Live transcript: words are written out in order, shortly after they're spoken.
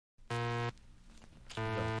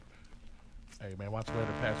Hey man, why don't you go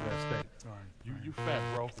ahead and pass me that steak? All right. You fat,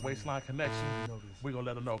 bro. Waistline Connection. We gonna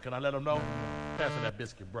let them know. Can I let them know? Pass me that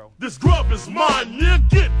biscuit, bro. This grub is mine, yeah,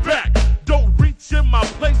 get back. Don't reach in my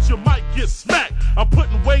plate, you might get smacked. I'm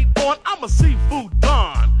putting weight on, I'm a seafood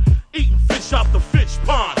don. Eating fish out the fish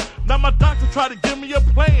pond. Now my doctor tried to give me a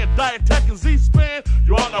plan. Diet tech and Z-span,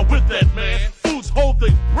 you all not with that, man. Foods hold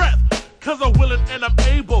their breath, cause I'm willing and I'm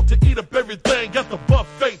able to eat up everything at the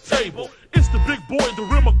buffet table. It's the big boy, the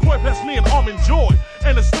Remebered, pass me an almond joy.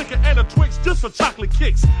 And a Snicker and a Twix just for chocolate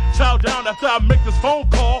kicks. Chow down after I make this phone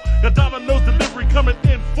call. Got Domino delivery coming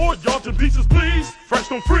in for y'all. To pieces, please.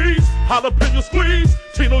 Fresno freeze, jalapeno squeeze,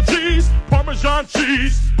 Tino G's, Parmesan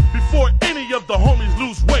cheese. Before any of the homies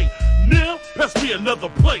lose weight, neeya, pass me another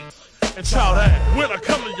plate. And chow down when I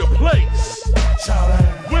come to your place. Chow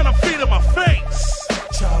down when I'm feeding my face.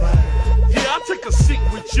 Chow down. Yeah, I'll take a seat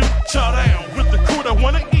with you. Chow down with the crew that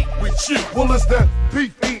wanna eat with you. Well, it's that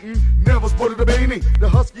beef eating, never spotted a beanie. The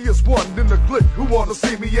huskiest one in the clique who wanna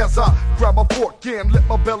see me as I grab my fork and let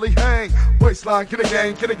my belly hang. Waistline, get a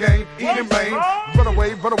gang, eat in vain. Run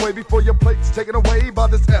away before your plate's taken away by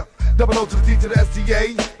this F. Double O to the D to the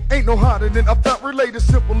STA. Ain't no hiding in, I felt related,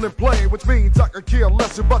 simple and plain. Which means I could care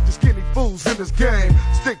less about the skinny fools in this game.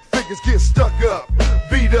 Stick figures get stuck up,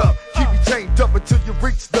 beat up, keep you chained up until you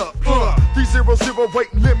reach the 300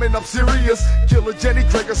 weight limit, I'm serious. Killer Jenny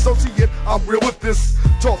Craig associate, I'm real with this.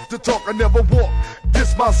 Talk the talk, I never walk.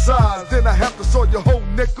 This my size, then I have to saw your whole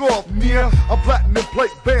neck off. Neeya, I'm platinum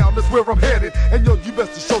plate bound, that's where I'm headed. And yo, you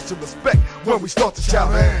best to show some respect when we start to chow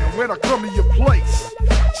down. When I come to your place,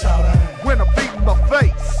 chow down. When I'm beating my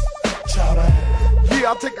face, chow down. Yeah,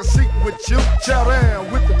 I'll take a seat with you, chow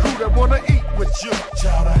down. With the crew that wanna eat with you,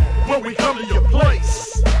 chow down. When we come to your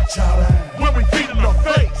place, chow down. When we feeding our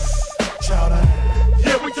face, chow down.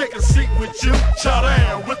 Yeah, we take a seat with you, chow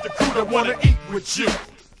down. With the crew that wanna eat with you.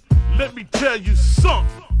 Let me tell you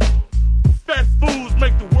something. Fat foods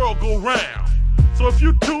make the world go round. So if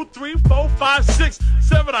you 2, 3, 4, 5, 6,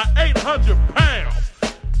 7, or 800 pounds,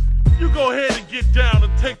 you go ahead and get down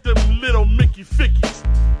and take them little Mickey Fickies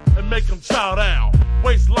and make them chow down.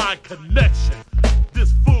 Waistline Connection.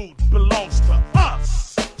 This food belongs to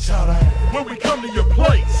us. Chow down. When we come to your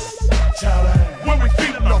place, Chow down. when we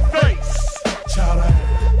feed in our face, Chow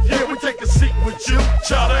down. yeah, we take a seat with you,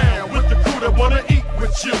 chow down. With the crew that wanna eat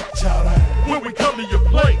with you, Chow down. when we come to your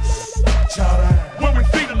place, Chow down. when we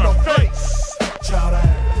feed in our face, Chow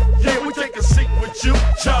down. yeah, we take a seat with you,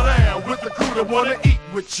 chow down. With the crew that wanna eat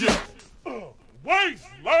with you.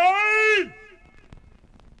 Waistline!